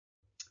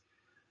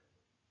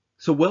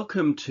So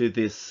welcome to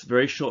this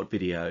very short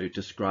video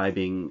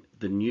describing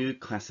the new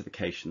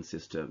classification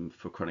system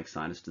for chronic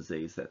sinus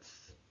disease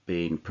that's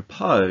been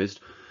proposed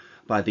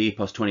by the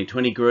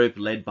EPOS2020 group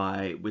led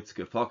by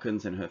Witzke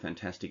Fockens and her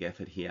fantastic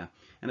effort here.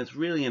 And it's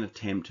really an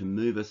attempt to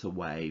move us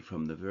away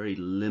from the very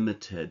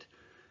limited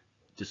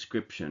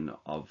description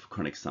of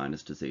chronic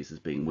sinus disease as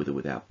being with or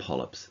without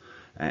polyps.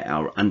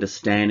 Our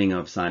understanding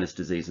of sinus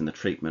disease and the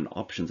treatment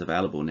options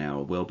available now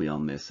are well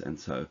beyond this, and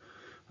so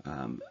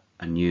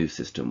a new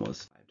system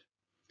was.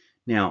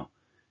 Now,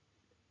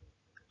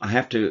 I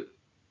have to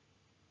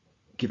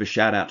give a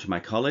shout out to my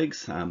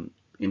colleagues,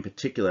 in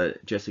particular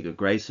Jessica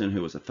Grayson,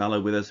 who was a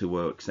fellow with us, who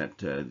works at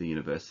the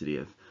University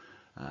of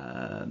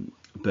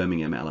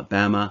Birmingham,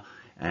 Alabama,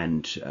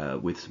 and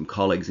with some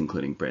colleagues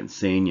including Brent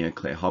Senior,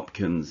 Claire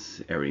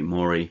Hopkins, Eri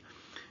Mori,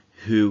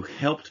 who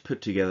helped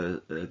put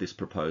together this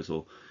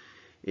proposal.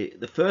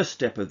 The first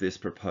step of this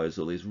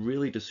proposal is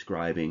really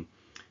describing,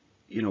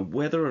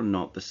 whether or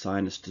not the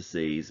sinus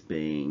disease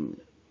being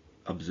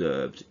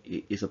observed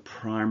is a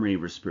primary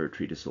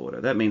respiratory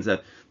disorder. That means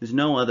that there's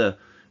no other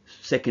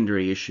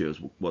secondary issue as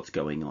what's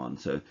going on.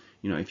 So,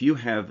 if you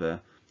have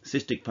a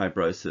cystic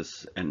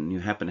fibrosis and you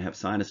happen to have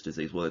sinus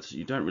disease, well,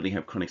 you don't really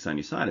have chronic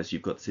sinusitis,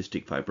 you've got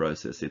cystic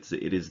fibrosis.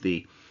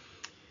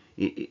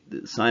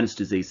 The sinus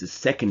disease is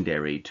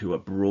secondary to a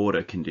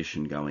broader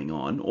condition going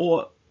on.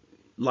 Or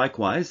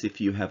likewise, if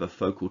you have a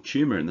focal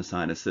tumor in the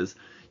sinuses,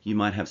 you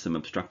might have some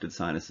obstructed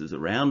sinuses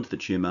around the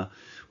tumor.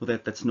 Well,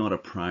 that's not a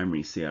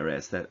primary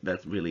CRS.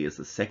 That really is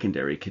a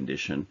secondary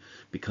condition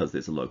because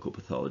there's a local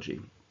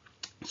pathology.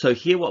 So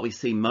here what we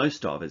see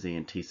most of as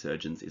ENT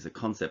surgeons is a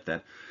concept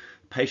that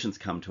patients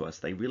come to us,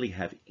 they really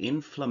have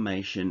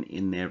inflammation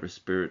in their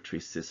respiratory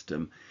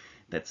system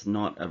that's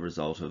not a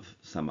result of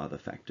some other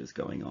factors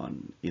going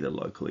on either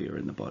locally or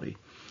in the body.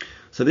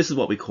 So this is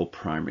what we call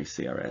primary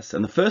CRS.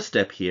 And the first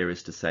step here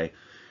is to say,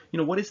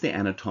 what is the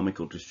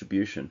anatomical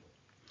distribution?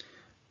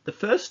 The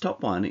first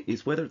top one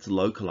is whether it's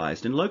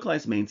localized, and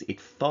localized means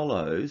it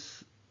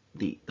follows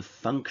the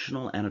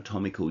functional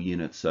anatomical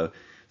unit. So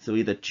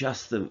either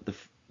just the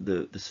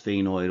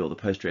sphenoid or the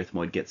posterior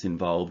ethmoid gets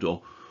involved,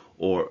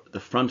 or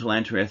the frontal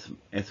anterior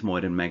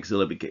ethmoid and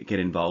maxilla get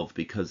involved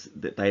because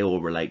they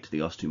all relate to the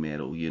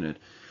osteomeatal unit.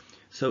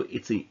 So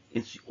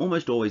it's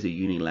almost always a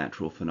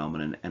unilateral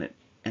phenomenon,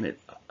 and it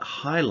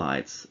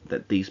highlights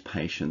that these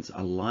patients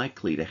are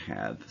likely to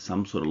have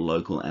some sort of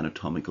local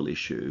anatomical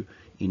issue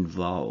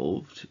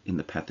involved in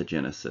the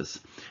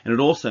pathogenesis. And it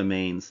also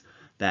means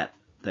that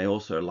they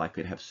also are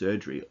likely to have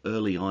surgery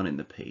early on in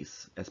the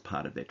piece as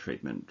part of their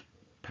treatment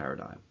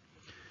paradigm.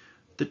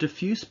 The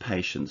diffuse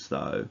patients,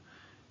 though,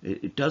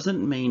 it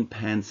doesn't mean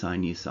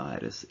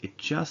pansinusitis. It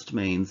just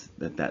means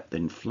that the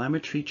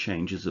inflammatory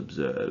changes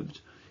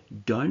observed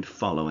don't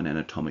follow an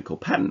anatomical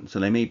pattern. So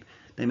they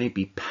may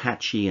be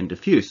patchy and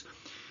diffuse.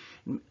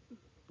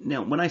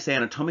 Now, when I say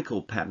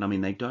anatomical pattern, I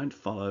mean they don't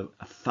follow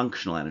a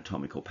functional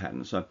anatomical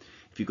pattern. So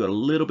if you've got a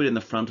little bit in the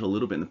frontal, a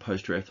little bit in the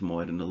posterior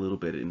ethmoid, and a little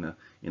bit in the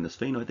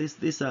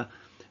sphenoid,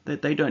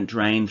 they don't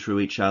drain through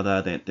each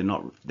other.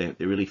 They're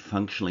really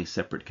functionally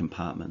separate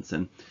compartments,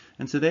 and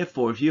so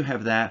therefore, if you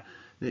have that,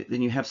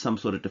 then you have some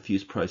sort of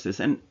diffuse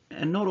process, and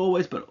not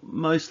always, but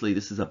mostly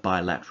this is a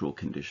bilateral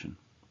condition.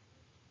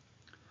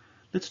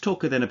 Let's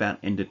talk then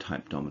about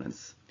endotype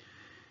dominance.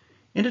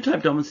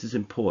 Endotype dominance is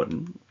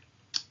important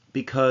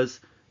because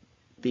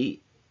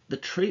the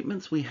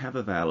treatments we have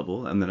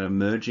available and that are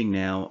emerging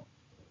now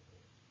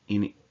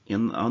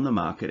on the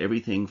market,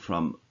 everything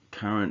from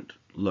current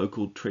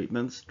local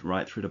treatments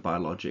right through to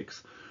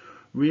biologics,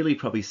 really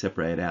probably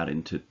separate out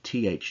into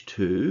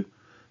Th2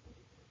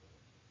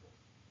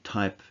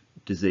 type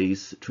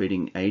disease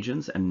treating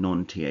agents and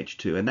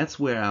non-Th2, and that's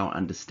where our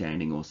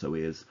understanding also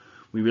is.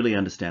 We really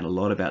understand a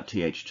lot about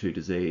Th2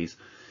 disease,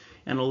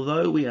 and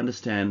although we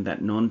understand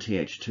that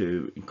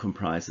non-Th2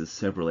 comprises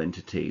several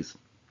entities,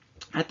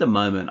 at the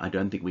moment I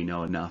don't think we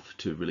know enough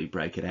to really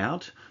break it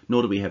out,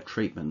 nor do we have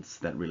treatments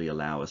that really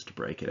allow us to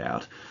break it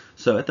out.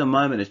 So at the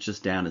moment it's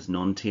just down as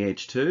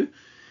non-Th2,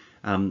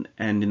 and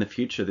in the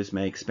future this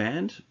may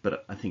expand,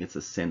 but I think it's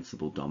a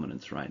sensible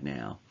dominance right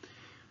now.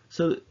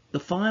 So the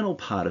final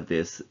part of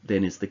this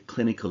then is the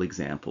clinical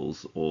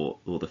examples or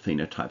the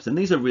phenotypes, and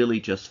these are really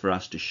just for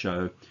us to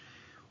show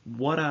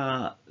what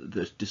are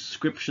the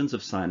descriptions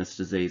of sinus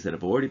disease that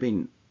have already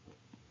been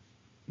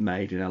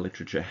made in our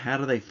literature. How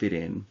do they fit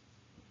in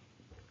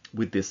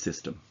with this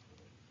system?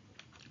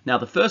 Now,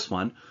 the first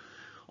one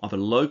of a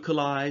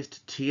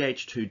localized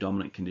Th2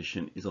 dominant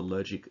condition is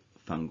allergic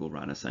fungal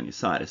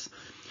rhinosinusitis.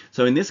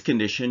 So in this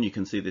condition, you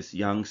can see this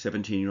young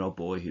 17-year-old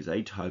boy who's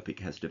atopic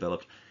has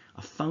developed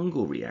a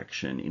fungal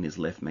reaction in his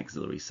left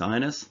maxillary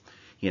sinus.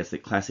 He has the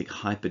classic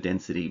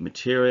hyperdensity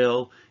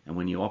material, and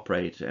when you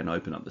operate and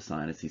open up the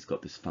sinus, he's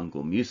got this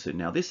fungal mucin.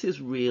 Now, this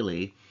is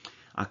really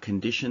a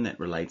condition that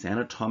relates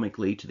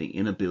anatomically to the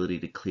inability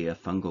to clear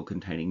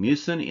fungal-containing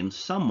mucin in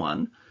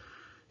someone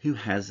who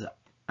has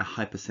a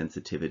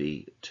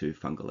hypersensitivity to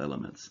fungal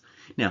elements.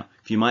 Now,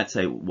 if you might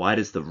say, why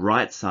does the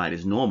right side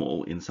is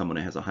normal in someone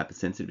who has a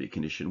hypersensitivity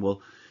condition?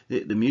 Well,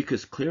 the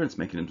mucus clearance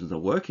mechanisms are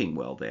working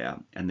well there,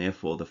 and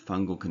therefore the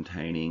fungal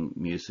containing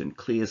mucin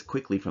clears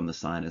quickly from the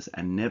sinus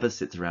and never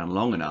sits around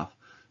long enough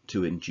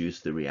to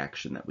induce the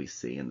reaction that we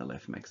see in the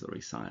left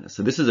maxillary sinus.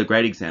 So this is a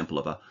great example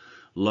of a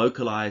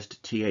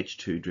localized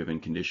Th2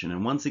 driven condition,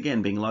 and once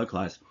again, being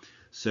localized,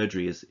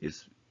 surgery is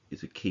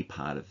a key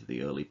part of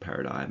the early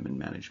paradigm and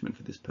management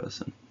for this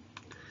person.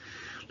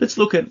 Let's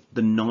look at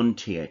the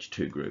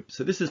non-Th2 group.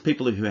 So this is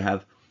people who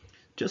have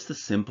just a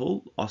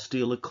simple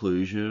osteal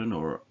occlusion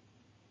or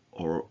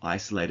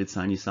isolated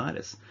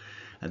sinusitis.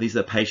 These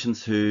are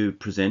patients who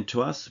present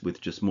to us with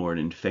just more an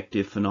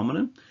infective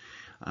phenomenon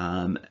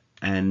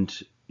and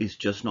is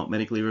just not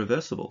medically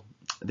reversible.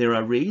 There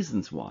are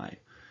reasons why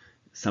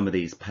some of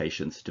these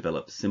patients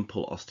develop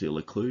simple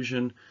osteal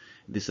occlusion.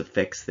 This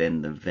affects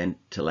then the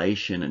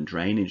ventilation and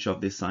drainage of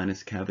this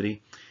sinus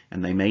cavity,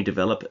 and they may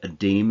develop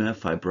edema,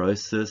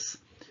 fibrosis,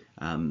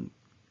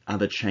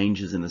 other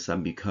changes in the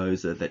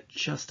submucosa that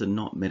just are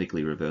not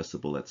medically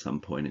reversible at some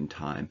point in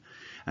time.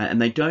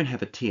 And they don't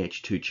have a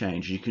Th2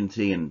 change. You can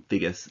see in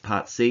figure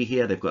part C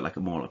here, they've got like a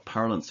more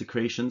purulent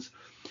secretions.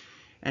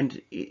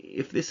 And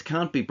if this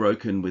can't be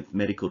broken with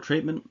medical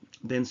treatment,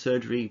 then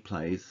surgery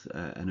plays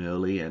an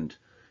early and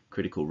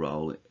critical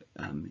role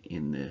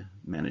in the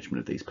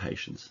management of these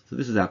patients. So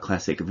this is our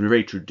classic,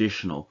 very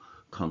traditional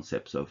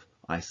concepts of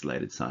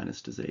isolated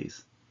sinus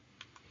disease.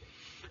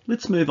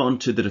 Let's move on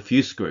to the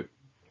diffuse group.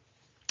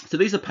 So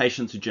these are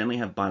patients who generally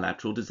have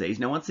bilateral disease.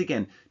 Now, once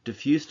again,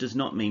 diffuse does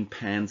not mean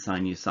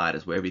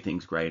pansinusitis, where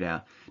everything's grayed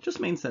out. It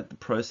just means that the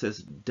process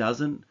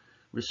doesn't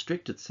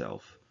restrict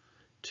itself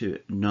to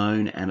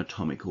known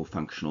anatomical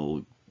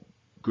functional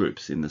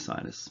groups in the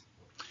sinus.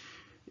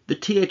 The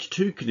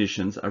Th2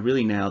 conditions are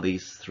really now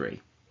these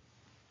three.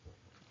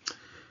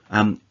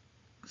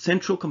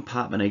 Central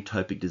compartment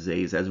atopic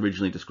disease, as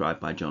originally described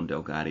by John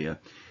Delgadio,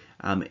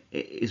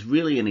 is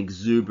really an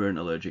exuberant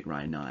allergic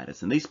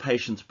rhinitis. And these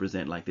patients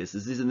present like this.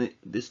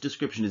 This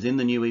description is in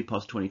the new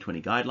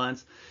EPOS2020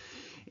 guidelines.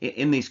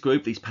 In this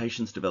group, these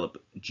patients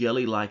develop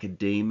jelly-like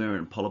edema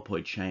and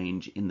polypoid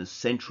change in the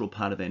central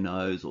part of their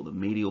nose or the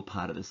medial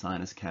part of the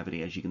sinus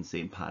cavity, as you can see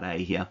in part A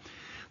here.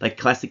 They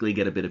classically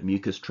get a bit of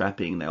mucus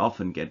trapping. They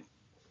often get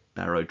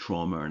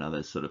barotrauma and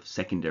other sort of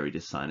secondary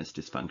sinus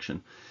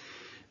dysfunction.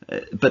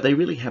 But they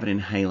really have an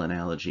inhalant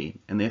allergy,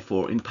 and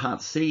therefore in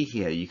part C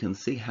here you can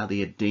see how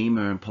the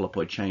edema and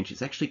polypoid change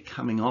is actually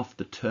coming off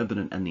the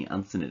turbinate and the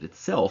uncinate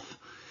itself.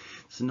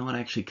 It's not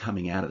actually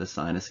coming out of the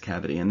sinus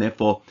cavity, and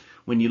therefore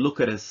when you look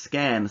at a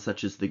scan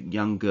such as the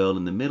young girl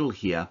in the middle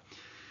here,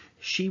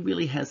 she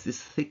really has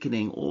this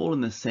thickening all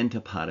in the center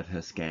part of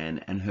her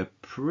scan, and her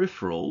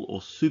peripheral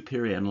or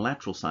superior and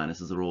lateral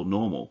sinuses are all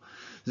normal.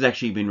 This has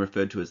actually been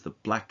referred to as the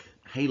black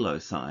halo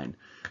sign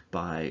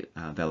by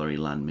Valerie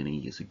Lund many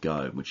years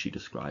ago, in which she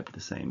described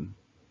the same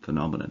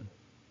phenomenon.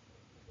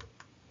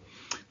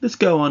 Let's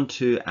go on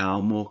to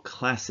our more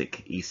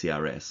classic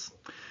ECRS,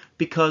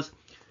 because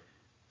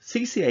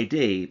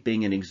CCAD,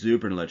 being an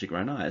exuberant allergic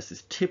rhinitis,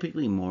 is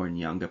typically more in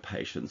younger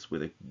patients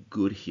with a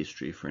good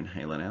history for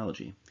inhalant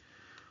allergy.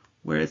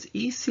 Whereas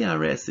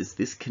ECRS is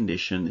this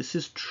condition, this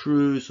is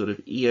true sort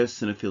of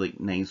eosinophilic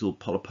nasal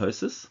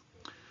polyposis.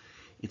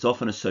 It's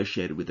often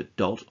associated with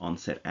adult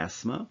onset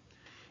asthma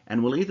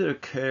and will either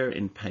occur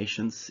in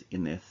patients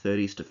in their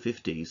 30s to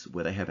 50s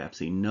where they have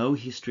absolutely no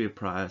history of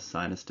prior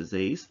sinus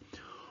disease,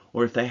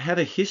 or if they have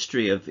a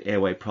history of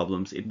airway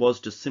problems, it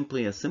was just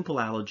simply a simple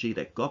allergy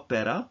that got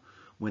better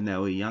when they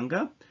were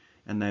younger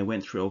and they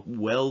went through a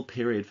well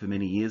period for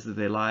many years of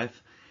their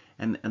life,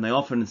 and they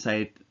often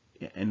say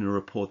in a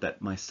report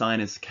that my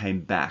sinus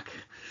came back.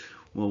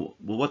 Well,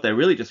 what they're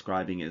really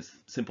describing is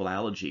simple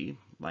allergy,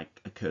 like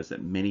occurs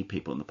at many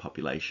people in the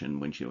population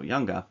when you were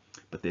younger,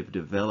 but they've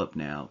developed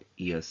now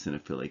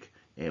eosinophilic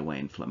airway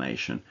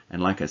inflammation.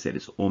 And like I said,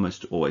 it's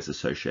almost always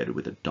associated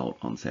with adult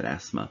onset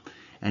asthma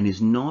and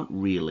is not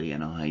really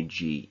an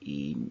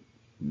IgE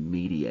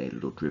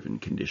mediated or driven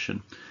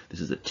condition. This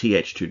is a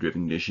Th2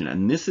 driven condition,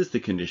 and this is the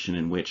condition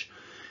in which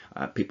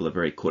people are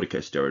very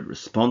corticosteroid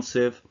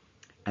responsive,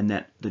 and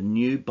that the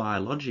new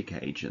biologic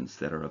agents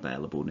that are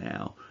available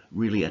now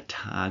really are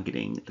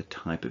targeting the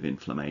type of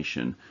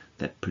inflammation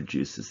that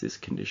produces this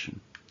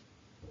condition.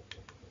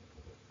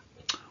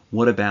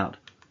 What about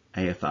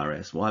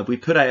AFRS? Well, we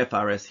put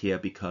AFRS here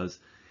because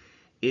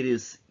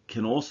it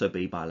can also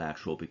be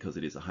bilateral because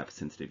it is a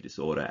hypersensitive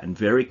disorder, and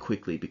very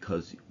quickly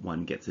because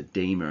one gets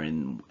edema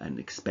and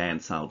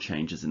expansile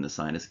changes in the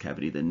sinus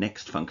cavity, the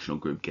next functional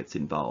group gets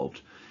involved.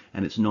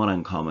 And it's not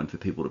uncommon for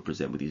people to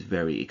present with these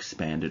very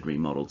expanded,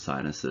 remodeled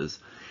sinuses.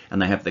 And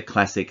they have the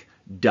classic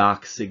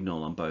dark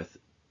signal on both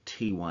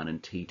T1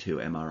 and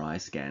T2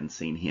 MRI scans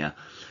seen here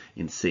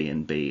in C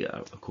and B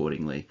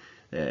accordingly.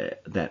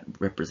 That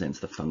represents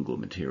the fungal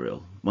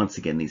material. Once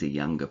again, these are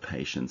younger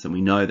patients. And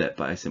we know that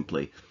by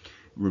simply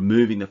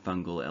removing the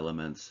fungal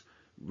elements,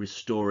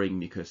 restoring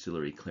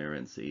mucociliary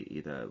clearance,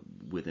 either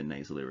with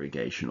nasal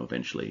irrigation or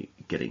eventually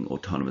getting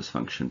autonomous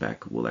function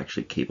back, will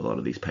actually keep a lot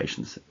of these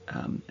patients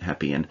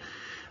happy. And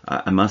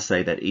I must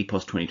say that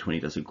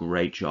EPOS2020 does a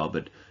great job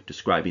at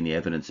describing the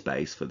evidence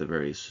base for the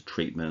various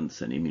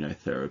treatments and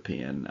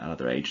immunotherapy and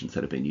other agents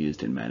that have been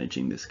used in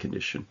managing this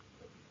condition.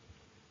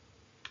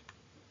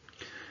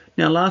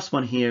 Now, last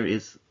one here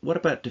is, what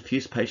about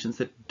diffuse patients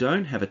that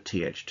don't have a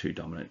Th2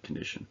 dominant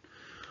condition?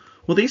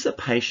 Well, these are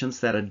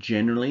patients that are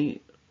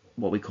generally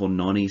what we call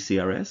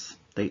non-ECRS.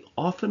 They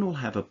often will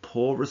have a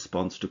poor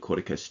response to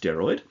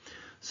corticosteroid.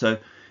 So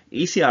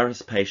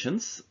ECRS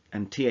patients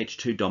and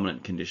Th2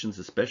 dominant conditions,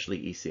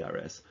 especially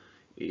ECRS,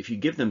 if you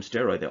give them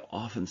steroid, they'll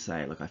often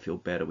say, look, I feel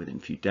better within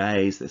a few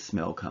days, their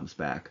smell comes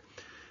back.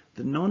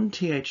 The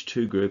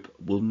non-Th2 group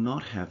will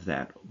not have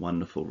that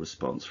wonderful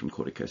response from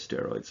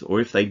corticosteroids,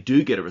 or if they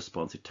do get a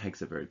response, it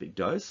takes a very big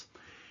dose,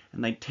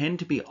 and they tend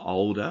to be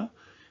older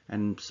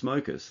and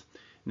smokers.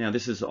 Now,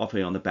 this is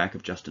often on the back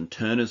of Justin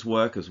Turner's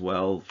work as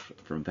well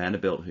from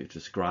Vanderbilt, who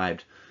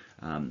described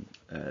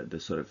the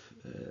sort of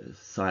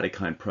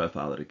cytokine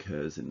profile that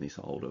occurs in this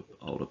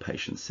older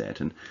patient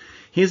set. And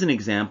here's an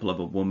example of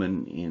a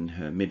woman in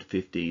her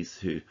mid-50s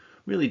who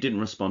really didn't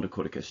respond to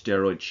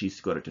corticosteroid.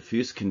 She's got a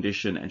diffuse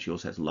condition, and she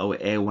also has lower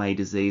airway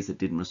disease that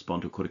didn't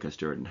respond to a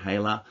corticosteroid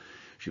inhaler.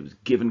 She was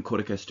given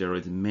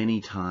corticosteroids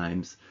many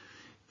times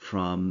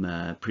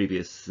from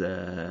previous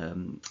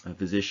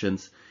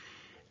physicians.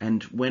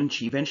 And when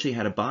she eventually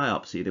had a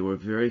biopsy, there were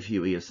very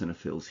few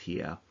eosinophils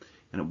here.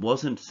 And it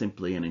wasn't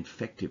simply an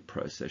infective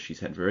process. She's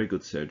had very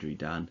good surgery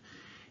done.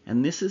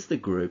 And this is the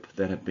group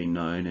that have been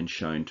known and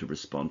shown to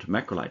respond to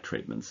macrolide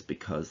treatments,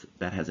 because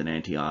that has an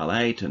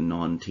anti-IL-8 and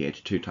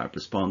non-Th2 type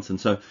response. And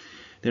so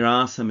there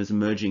are some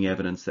emerging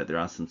evidence that there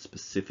are some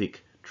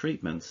specific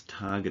treatments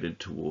targeted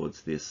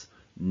towards this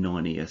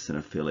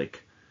non-eosinophilic,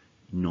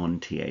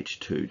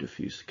 non-Th2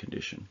 diffuse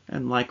condition.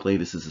 And likely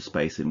this is a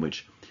space in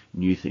which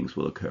new things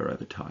will occur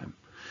over time.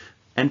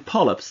 And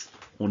polyps,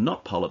 or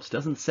not polyps,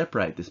 doesn't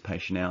separate this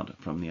patient out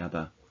from the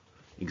other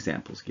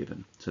examples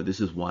given. So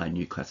this is why a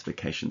new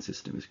classification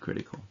system is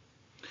critical.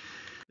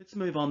 Let's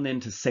move on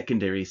then to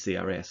secondary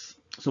CRS.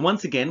 So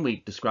once again,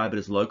 we describe it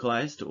as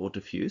localized or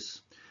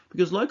diffuse,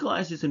 because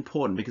localized is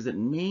important because it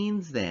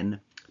means then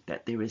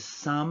that there is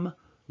some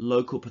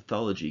local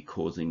pathology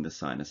causing the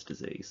sinus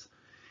disease.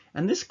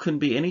 And this can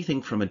be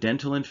anything from a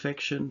dental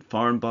infection,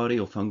 foreign body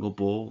or fungal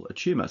ball, a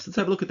tumor. So let's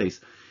have a look at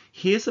these.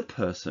 Here's a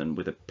person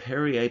with a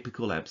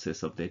periapical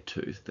abscess of their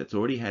tooth that's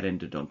already had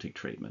endodontic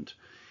treatment.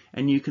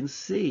 And you can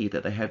see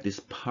that they have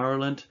this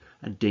purulent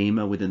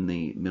edema within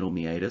the middle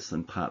meatus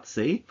in part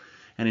C.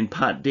 And in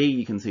part D,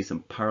 you can see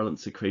some purulent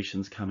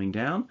secretions coming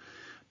down.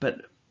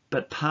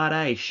 But part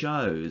A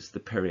shows the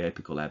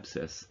periapical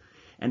abscess.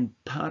 And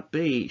part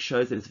B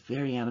shows that it's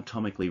very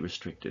anatomically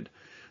restricted.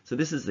 So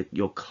this is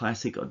your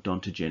classic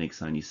odontogenic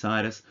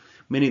sinusitis.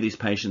 Many of these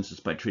patients,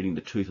 just by treating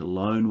the tooth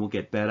alone, will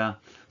get better.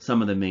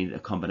 Some of them need a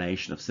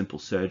combination of simple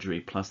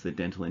surgery plus the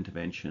dental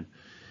intervention.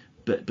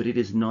 But it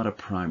is not a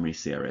primary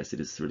CRS.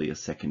 It is really a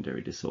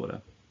secondary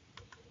disorder.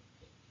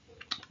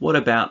 What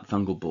about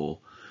fungal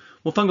ball?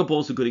 Well, fungal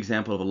ball is a good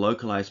example of a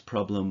localized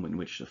problem in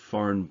which a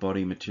foreign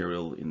body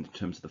material in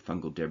terms of the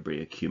fungal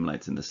debris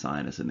accumulates in the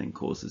sinus and then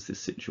causes this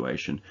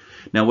situation.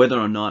 Now, whether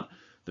or not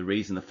the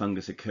reason the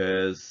fungus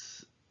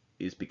occurs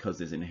is because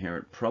there's an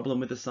inherent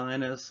problem with the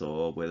sinus,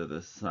 or whether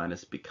the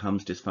sinus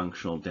becomes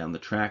dysfunctional down the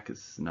track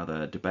is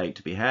another debate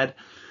to be had.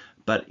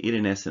 But it,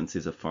 in essence,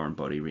 is a foreign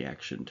body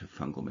reaction to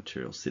fungal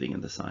material sitting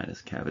in the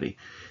sinus cavity.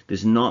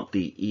 There's not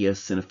the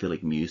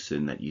eosinophilic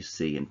mucin that you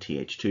see in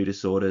Th2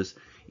 disorders.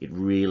 It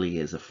really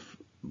is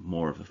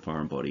more of a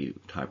foreign body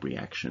type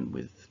reaction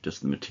with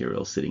just the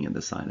material sitting in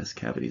the sinus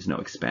cavity. There's no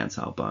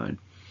expansile bone.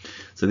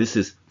 So this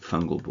is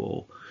fungal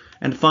ball.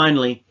 And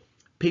finally,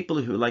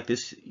 people who, like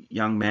this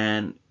young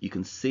man, you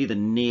can see the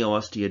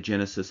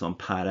neo-osteogenesis on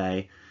part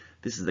A.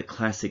 This is the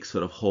classic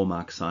sort of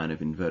hallmark sign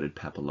of inverted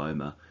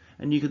papilloma.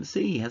 And you can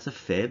see he has a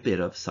fair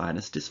bit of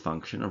sinus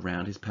dysfunction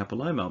around his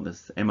papilloma.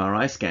 This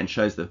MRI scan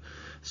shows the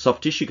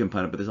soft tissue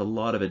component, but there's a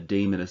lot of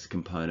edematous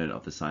component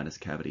of the sinus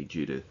cavity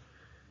due to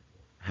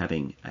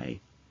having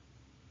a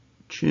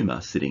tumor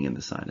sitting in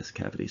the sinus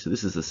cavity. So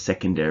this is a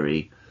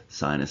secondary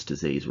sinus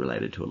disease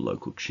related to a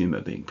local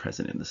tumor being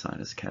present in the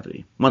sinus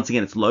cavity. Once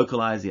again, it's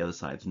localized, the other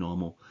side's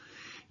normal.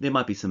 There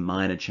might be some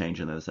minor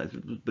change on the other side,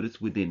 but it's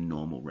within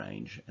normal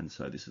range. And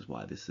so this is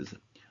why this is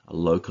a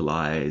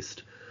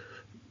localized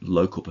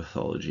local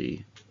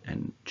pathology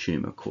and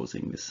tumor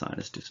causing this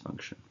sinus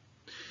dysfunction.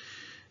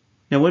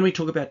 Now, when we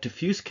talk about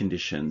diffuse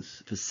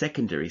conditions for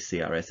secondary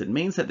CRS, it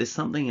means that there's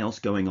something else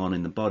going on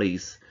in the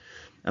body's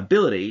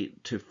ability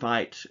to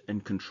fight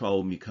and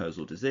control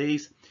mucosal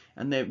disease,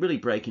 and they really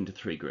break into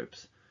three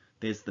groups.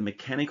 There's the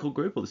mechanical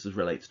group, well, this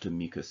relates to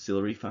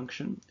mucociliary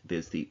function.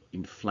 There's the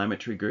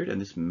inflammatory group, and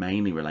this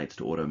mainly relates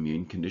to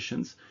autoimmune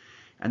conditions,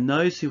 and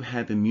those who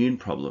have immune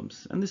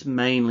problems, and this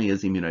mainly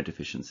is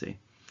immunodeficiency.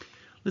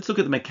 Let's look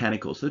at the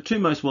mechanical. So the two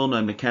most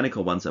well-known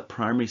mechanical ones are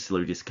primary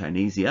ciliary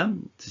dyskinesia,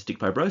 cystic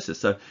fibrosis.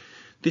 So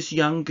This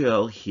young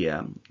girl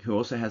here, who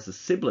also has a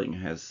sibling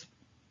who has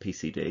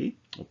PCD,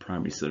 or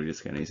primary ciliary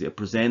dyskinesia,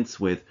 presents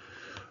with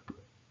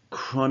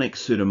chronic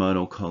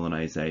pseudomonal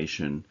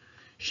colonization.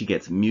 She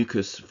gets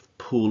mucus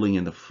pooling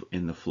in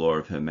the floor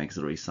of her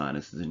maxillary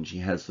sinuses, and she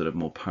has sort of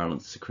more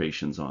purulent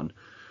secretions on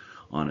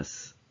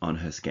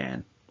her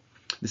scan.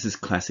 This is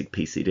classic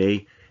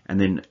PCD, and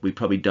then we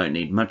probably don't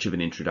need much of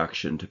an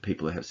introduction to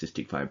people who have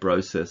cystic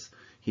fibrosis.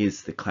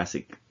 Here's the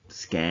classic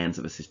scans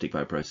of a cystic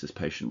fibrosis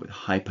patient with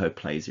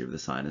hypoplasia of the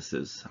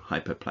sinuses,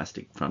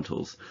 hypoplastic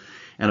frontals,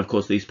 and of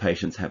course these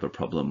patients have a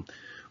problem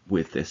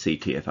with their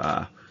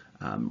CTFR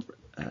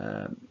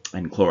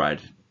and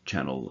chloride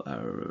channel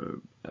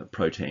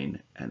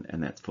protein,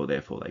 and that's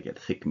therefore they get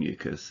thick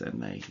mucus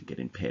and they get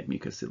impaired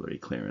mucociliary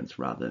clearance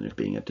rather than it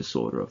being a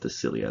disorder of the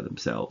cilia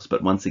themselves.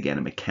 But once again,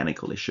 a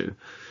mechanical issue,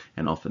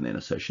 and often then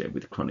associated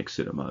with chronic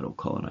pseudomonal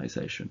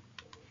colonization.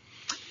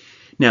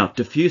 Now,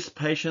 diffuse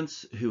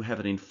patients who have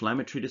an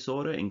inflammatory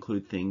disorder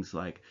include things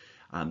like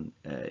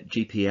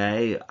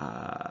GPA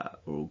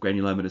or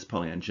granulomatous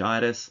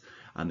polyangiitis.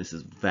 This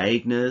is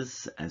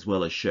Wegener's, as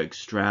well as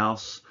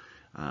Sjögren-Strauss.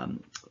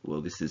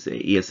 Well, this is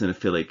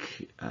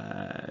eosinophilic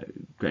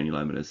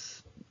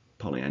granulomatous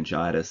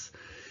polyangiitis.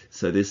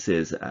 So this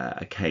is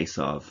a case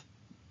of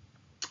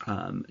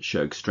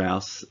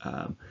Sjögren-Strauss.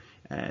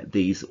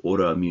 These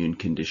autoimmune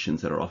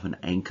conditions that are often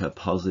anchor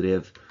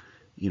positive,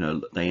 you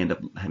know, they end up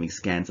having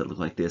scans that look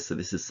like this. So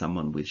this is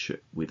someone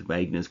with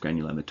Wegener's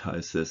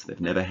granulomatosis. They've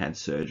never had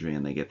surgery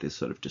and they get this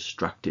sort of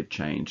destructive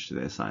change to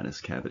their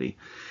sinus cavity.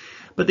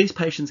 But these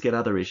patients get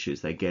other issues.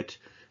 They get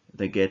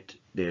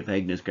their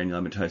Wegener's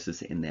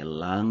granulomatosis in their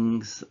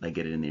lungs, they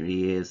get it in their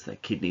ears, their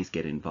kidneys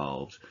get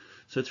involved.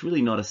 So it's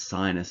really not a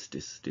sinus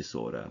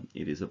disorder.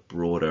 It is a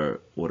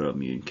broader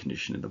autoimmune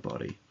condition in the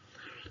body.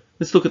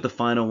 Let's look at the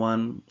final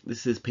one.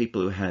 This is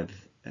people who have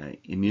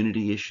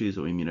immunity issues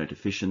or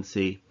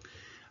immunodeficiency.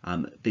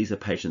 These are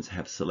patients who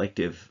have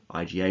selective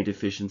IgA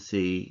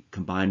deficiency,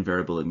 combined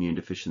variable immune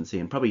deficiency,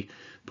 and probably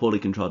poorly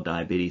controlled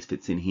diabetes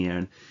fits in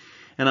here.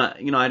 And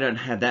I don't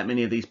have that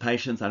many of these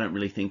patients. I don't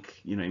really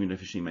think,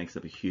 immunodeficiency makes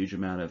up a huge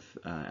amount of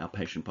our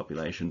patient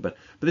population. But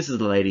this is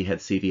the lady who had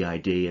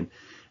CVID,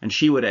 and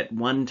she would at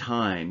one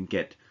time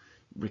get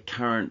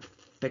recurrent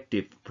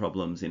infective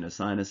problems in her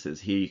sinuses.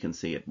 Here you can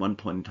see at one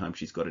point in time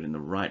she's got it in the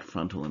right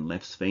frontal and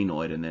left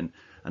sphenoid, and then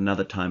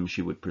another time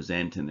she would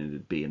present and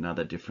it'd be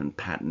another different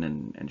pattern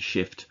and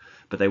shift,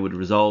 but they would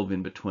resolve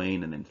in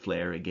between and then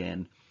flare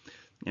again.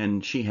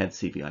 And she had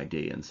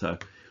CVID, and so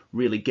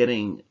really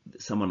getting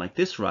someone like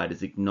this right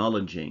is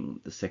acknowledging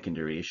the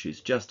secondary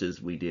issues, just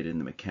as we did in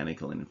the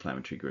mechanical and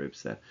inflammatory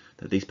groups, that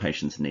these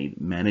patients need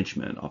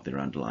management of their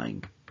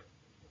underlying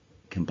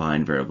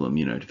combined variable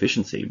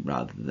immunodeficiency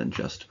rather than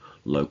just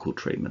local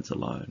treatments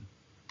alone.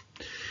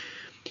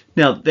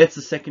 Now, that's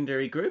the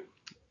secondary group.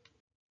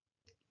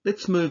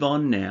 Let's move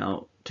on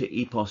now to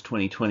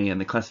EPOS2020 and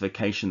the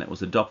classification that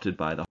was adopted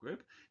by the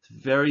group. It's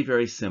very,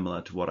 very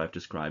similar to what I've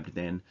described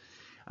then.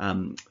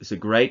 It's a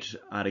great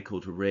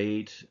article to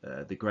read.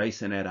 The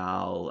Grayson et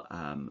al.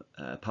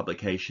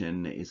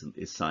 Publication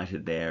is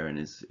cited there and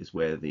is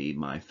where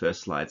my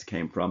first slides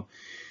came from.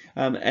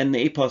 And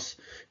the EPOS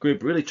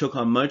group really took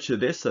on much of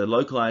this, so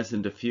localized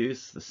and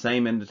diffuse, the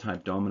same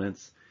endotype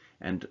dominance,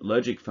 and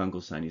allergic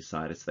fungal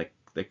sinusitis.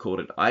 They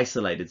called it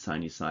isolated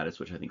sinusitis,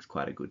 which I think is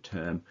quite a good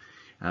term.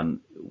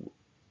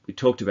 We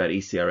talked about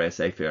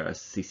ECRS, AFRS,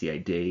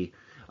 CCAD.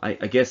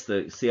 I guess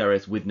the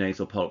CRS with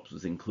nasal polyps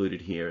was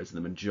included here, as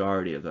the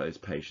majority of those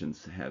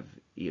patients have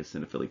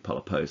eosinophilic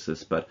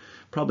polyposis, but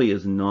probably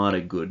is not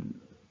a good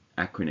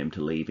acronym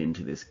to leave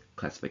into this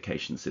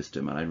classification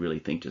system, and I really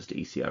think just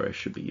ECRS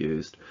should be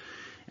used.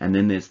 And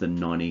then there's the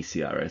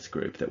non-ECRS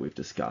group that we've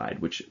discussed,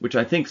 which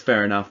I think is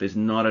fair enough. There's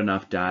not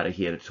enough data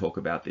here to talk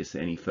about this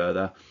any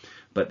further,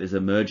 but there's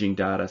emerging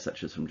data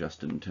such as from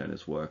Justin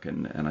Turner's work,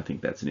 and I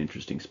think that's an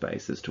interesting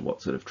space as to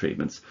what sort of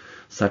treatments,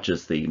 such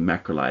as the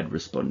macrolide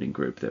responding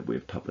group that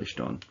we've published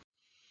on.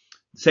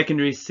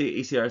 Secondary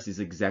ECRS is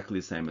exactly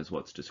the same as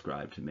what's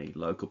described to me,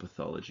 local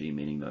pathology,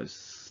 meaning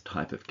those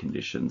type of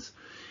conditions,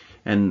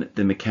 and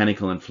the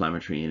mechanical,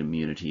 inflammatory, and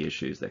immunity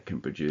issues that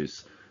can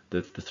produce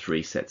the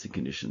three sets of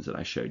conditions that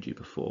I showed you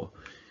before.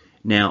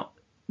 Now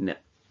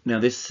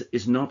this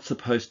is not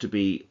supposed to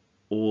be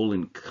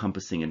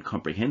all-encompassing and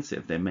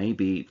comprehensive. There may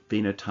be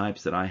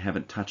phenotypes that I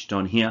haven't touched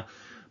on here,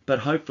 but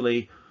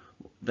hopefully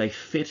they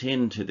fit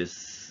into this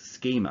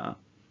schema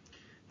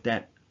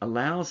that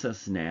allows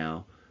us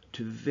now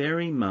to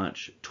very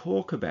much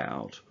talk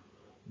about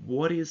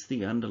what is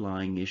the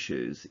underlying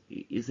issues.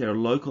 Is there a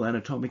local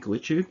anatomical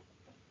issue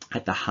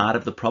at the heart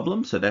of the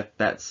problem? So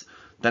that's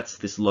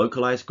this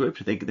localized group.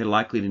 They're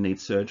likely to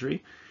need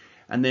surgery.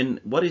 And then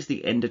what is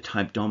the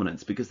endotype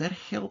dominance? Because that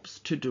helps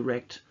to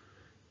direct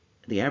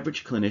the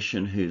average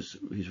clinician who's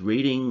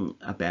reading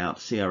about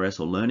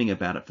CRS or learning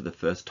about it for the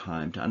first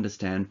time to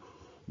understand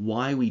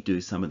why we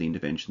do some of the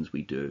interventions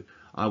we do.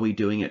 Are we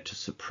doing it to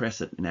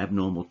suppress an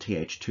abnormal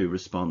Th2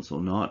 response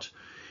or not?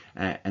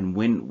 and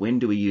when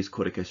do we use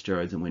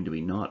corticosteroids and when do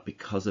we not,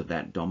 because of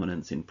that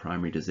dominance in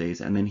primary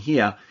disease. And then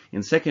here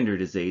in secondary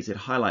disease, it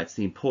highlights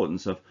the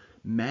importance of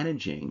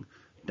managing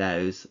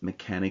those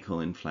mechanical,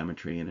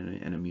 inflammatory,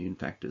 and immune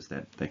factors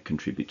that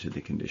contribute to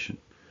the condition.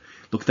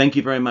 Look, thank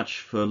you very much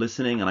for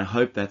listening, and I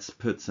hope that's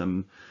put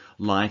some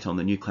light on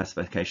the new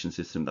classification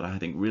system that I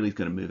think really is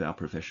going to move our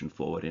profession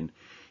forward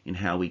in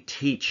how we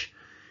teach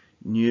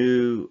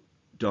new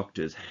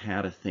doctors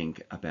how to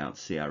think about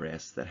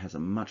CRS that has a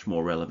much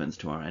more relevance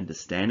to our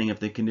understanding of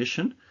the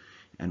condition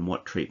and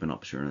what treatment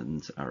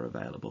options are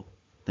available.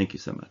 Thank you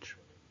so much.